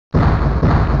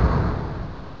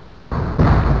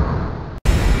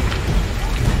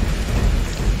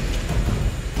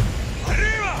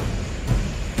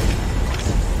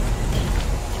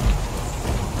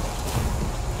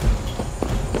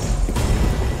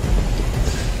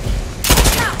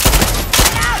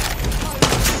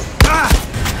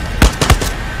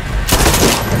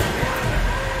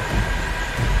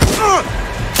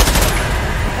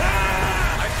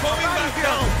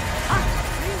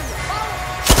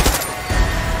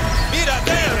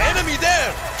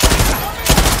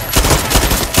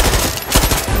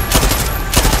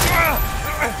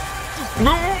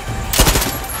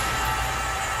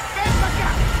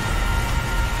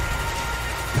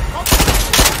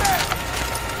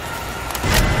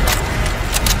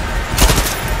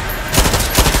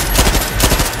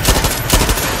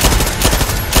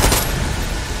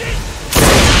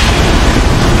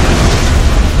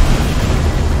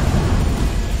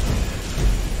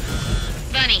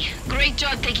Danny, great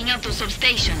job taking out those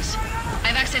substations.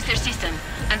 I've accessed their system,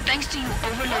 and thanks to you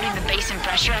overloading the basin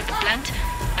pressure at the plant,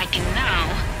 I can now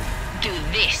do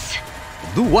this.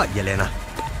 Do what, Yelena?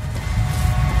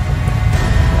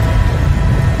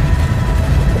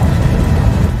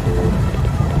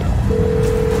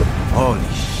 Holy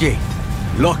shit.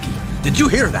 Lucky, did you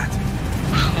hear that?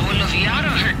 All of Yara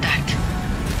heard that.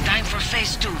 Time for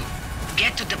phase 2.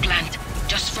 Get to the plant.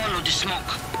 Just follow the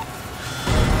smoke.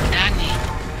 Danny,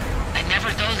 I never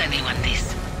told anyone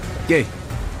this. ¿Qué?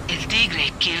 El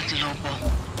Tigre killed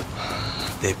Lobo.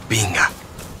 De pinga.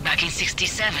 Back in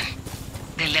 67,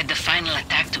 they led the final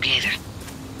attack together.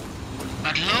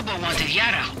 But Lobo wanted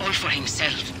Yara all for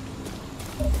himself.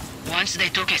 Once they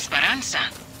took Esperanza,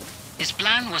 his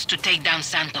plan was to take down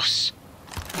Santos.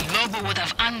 Lobo would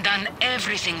have undone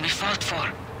everything we fought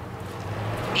for.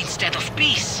 Instead of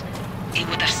peace, he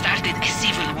would have started a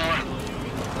civil war.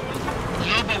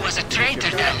 Lobo was a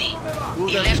traitor, Danny.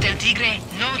 He left El Tigre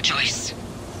no choice.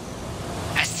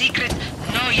 A secret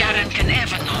no Yaran can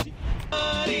ever know.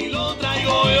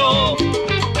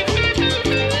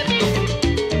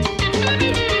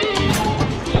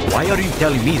 Why are you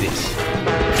telling me this?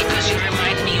 Because you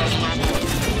remind me of Lobo.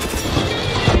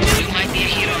 You might be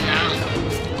a hero now.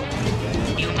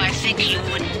 You might think you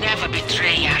would never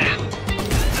betray Yara.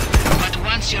 But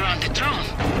once you're on the throne,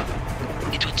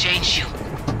 it will change you.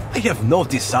 I have no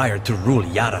desire to rule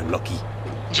Yara, Lucky.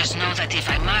 Just know that if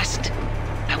I must,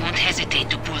 I won't hesitate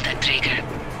to pull that trigger.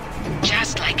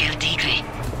 Just like El Tigre.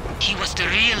 He was the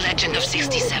real legend of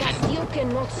 67.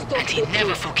 And he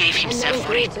never forgave himself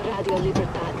for it.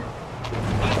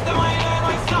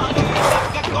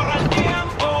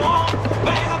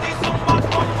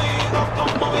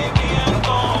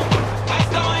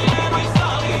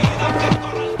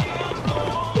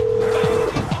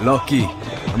 Lucky,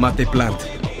 I'm at the plant.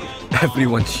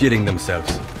 Everyone's shitting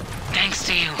themselves. Thanks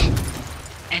to you.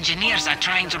 Engineers are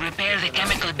trying to repair the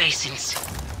chemical basins.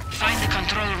 Find the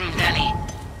control room, Danny.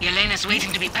 Yelena's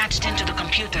waiting to be patched into the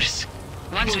computers.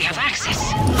 Once we have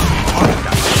access...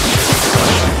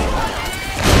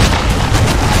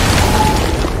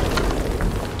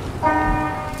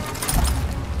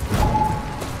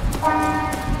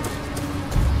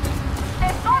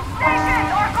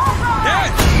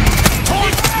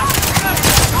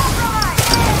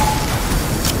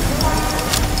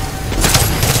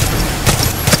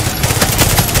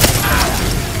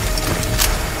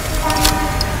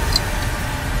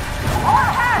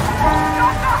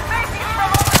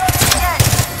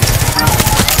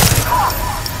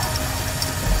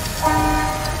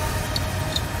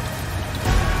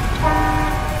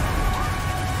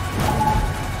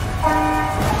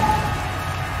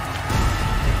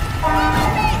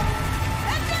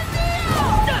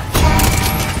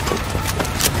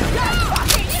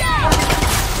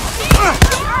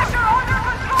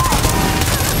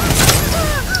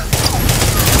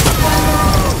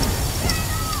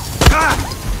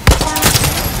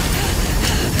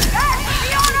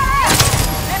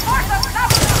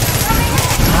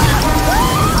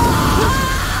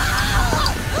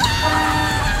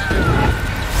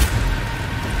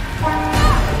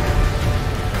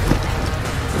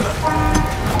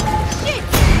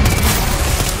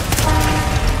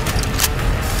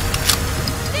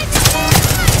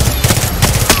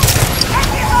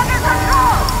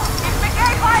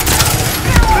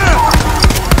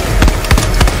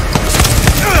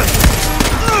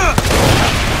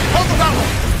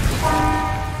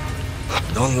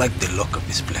 Don't like the look of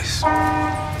this place.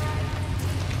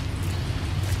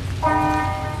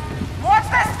 What's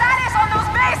the status on those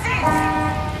bases?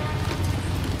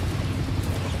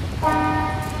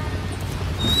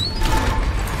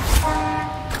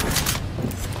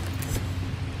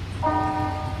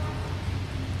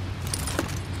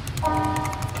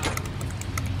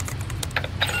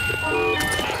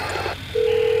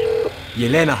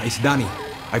 Yelena, it's Danny.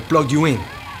 I plugged you in.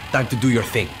 Time to do your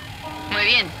thing. Muy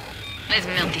bien. Let's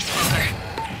melt this fucker.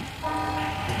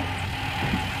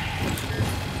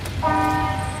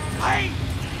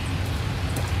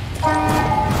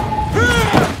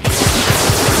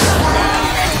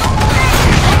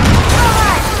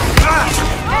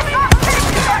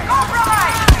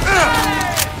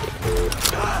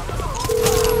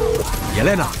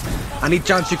 Yelena, any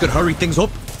chance you could hurry things up?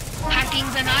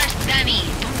 Hacking's an art, Danny.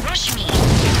 Don't rush me.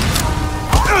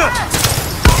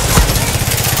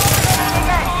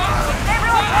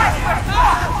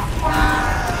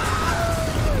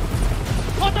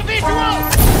 What the visual!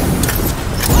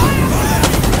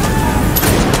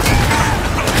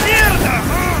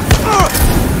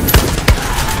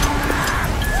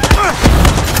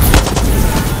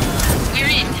 We're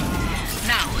in.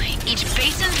 Now,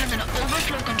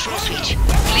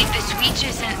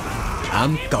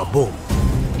 Bam, kaboom.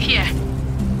 Yeah,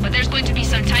 but there's going to be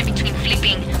some time between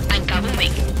flipping and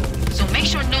kabooming. So make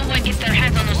sure no one gets their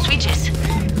hands on those switches.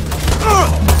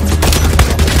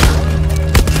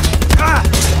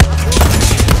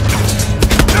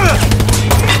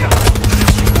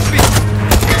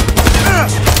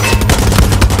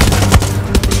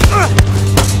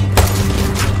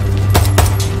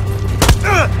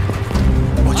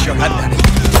 Watch your head, Danny.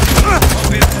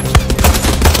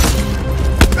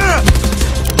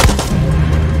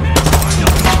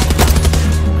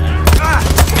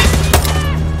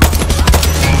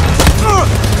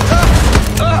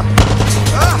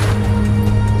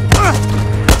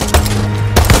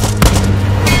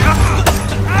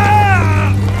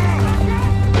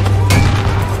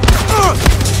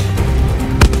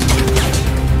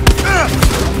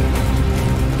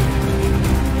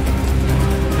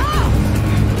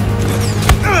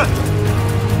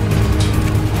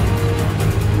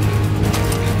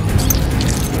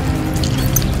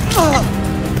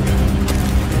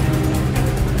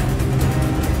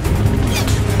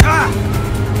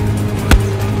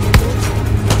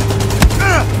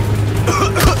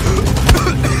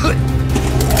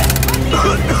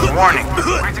 Warning,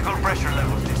 critical pressure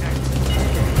levels detected.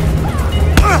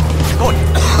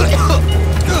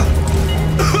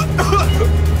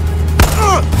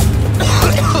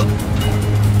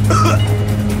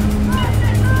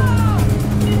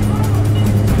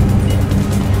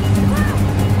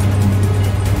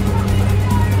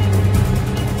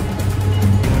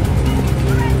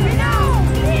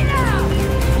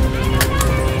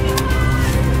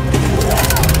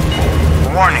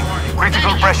 Warning,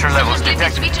 critical pressure levels Someone flipped the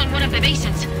detected. switch on one of the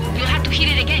basins. You'll have to hit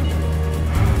it again.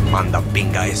 Manda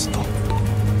pinga esto.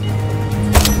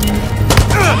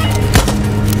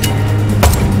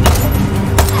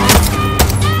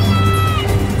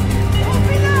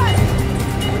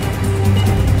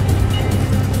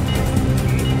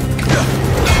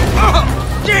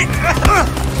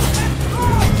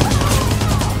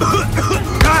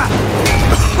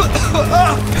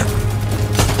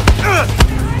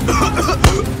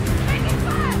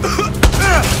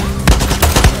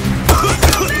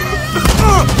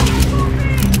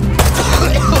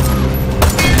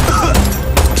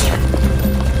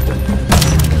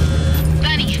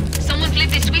 Danny, someone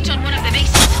flipped the switch on one of the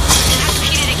basins. You'll have to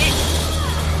hit it again.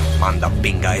 Manda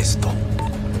pinga esto.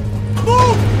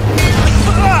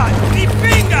 ¡Mi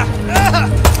pinga!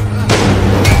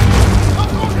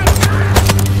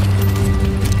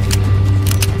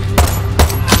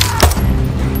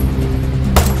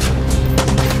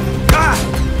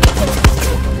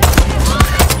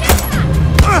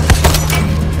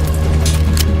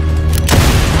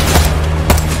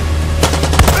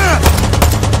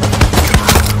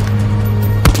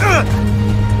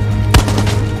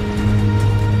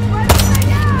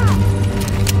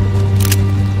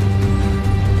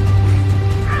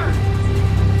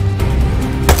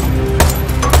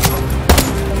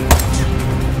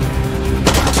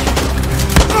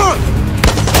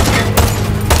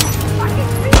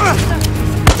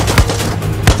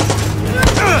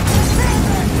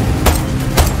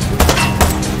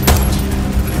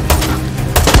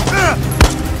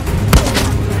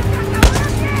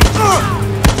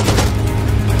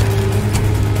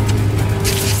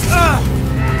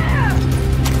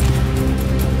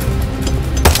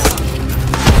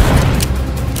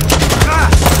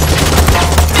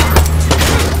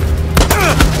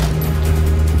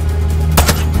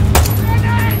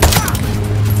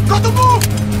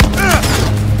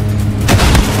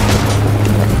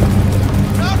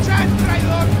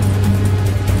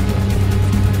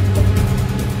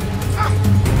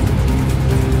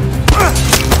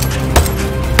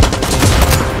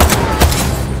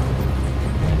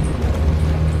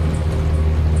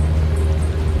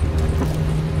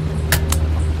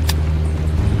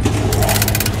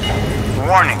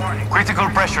 Warning, critical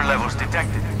pressure levels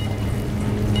detected.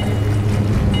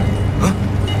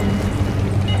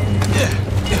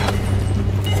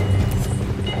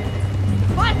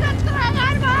 ¡Vas a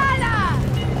tragar balas!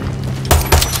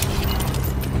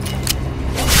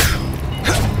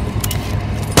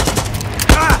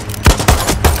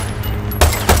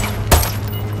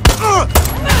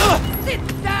 Sit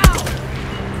down!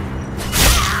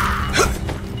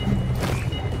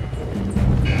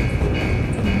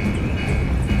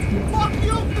 Fuck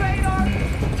you, traitor!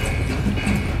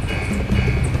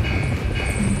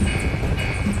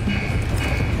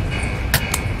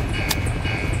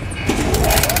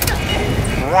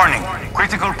 Warning,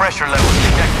 critical pressure levels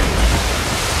detected.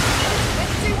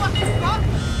 Let's see what you got.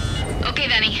 Okay,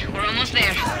 Danny, we're almost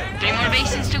there. 3 more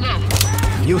basins to go.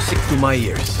 Music to my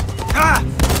ears.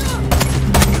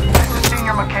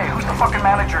 Senior McKay. Who's the fucking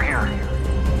manager here?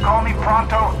 Call me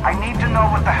pronto. I need to know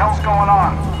what the hell's going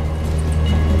on.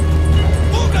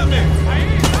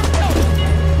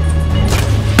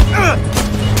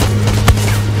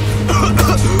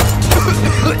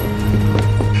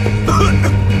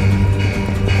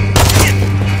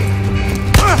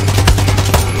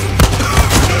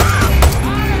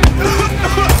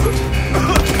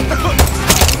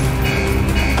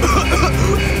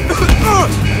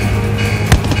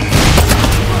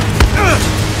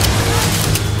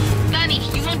 Danny,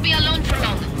 you won't be alone for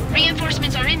long.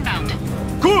 Reinforcements are inbound.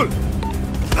 Cool!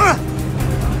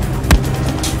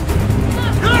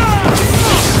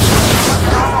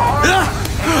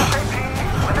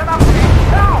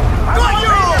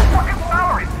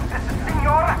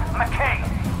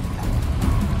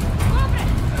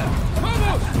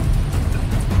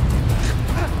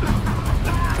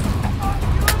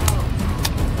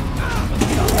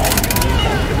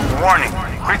 Warning,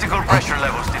 critical pressure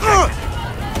levels detected.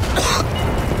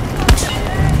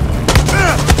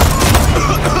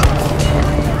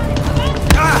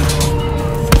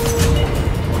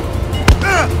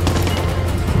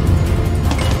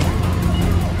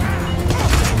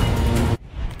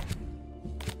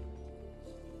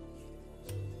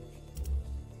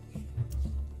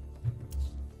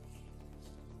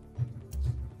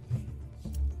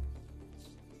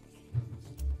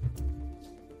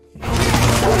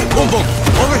 Boom, boom!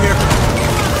 Over here!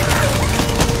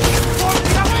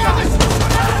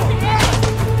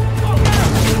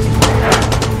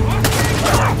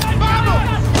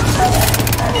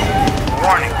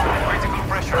 Warning, critical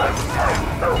pressure levels detected.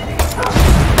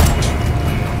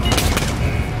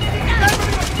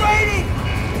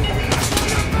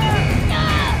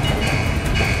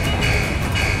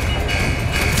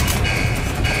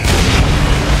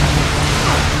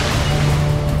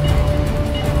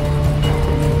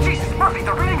 Jesus, Murphy,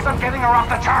 the readings I'm getting are off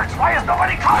the charts. Why is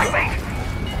nobody calling me?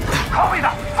 Call me the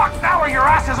fuck now or your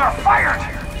asses are fired!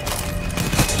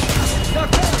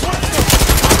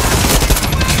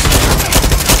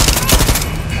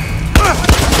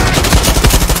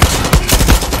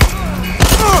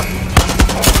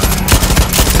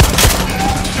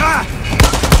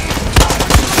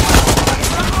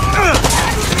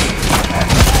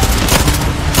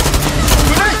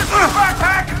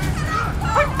 Backpack!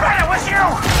 I bet it was you!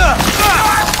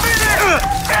 I'm finished!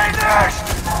 Finished!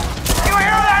 You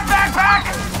hear that, backpack?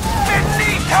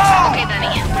 Finito! Okay,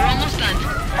 Danny, we're almost done.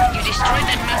 You destroyed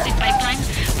that massive pipeline,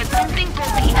 but something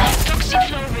called the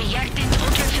Toxiflow Reactant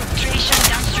Ultrafiltration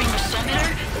Downstream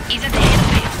Osometer is at the head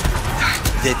of it.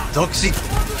 ¿De Toxic?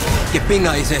 ¿Qué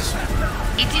pinga es eso?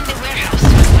 It's in the warehouse. I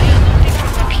unloaded for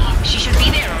Rocky. She should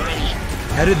be there already.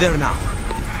 Headed there now.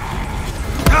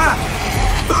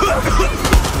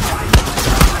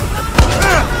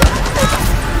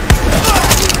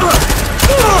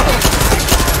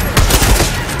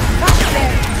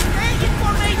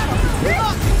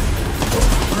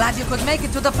 Glad you could make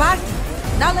it to the party.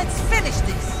 Now let's finish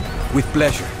this. With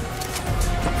pleasure.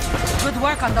 Good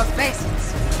work on those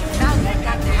basics. Now let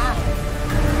that happen.